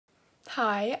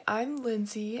Hi, I'm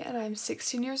Lindsay and I'm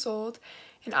 16 years old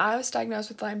and I was diagnosed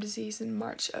with Lyme disease in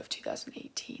March of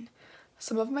 2018.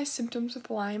 Some of my symptoms with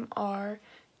Lyme are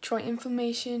joint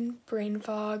inflammation, brain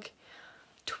fog,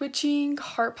 twitching,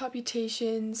 heart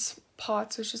palpitations,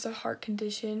 POTS, which is a heart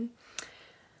condition,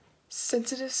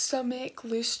 sensitive stomach,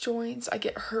 loose joints. I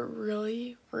get hurt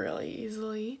really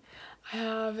easily. I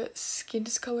have skin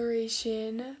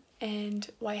discoloration and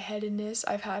lightheadedness.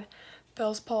 I've had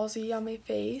Bell's palsy on my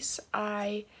face.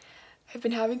 I have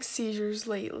been having seizures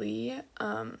lately.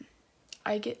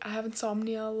 I have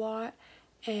insomnia a lot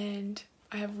and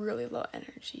I have really low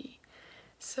energy.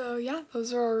 So yeah,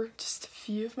 those are just a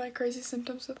few of my crazy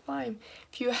symptoms with Lyme.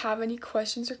 If you have any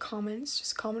questions or comments,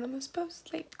 just comment on this post.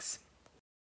 Thanks.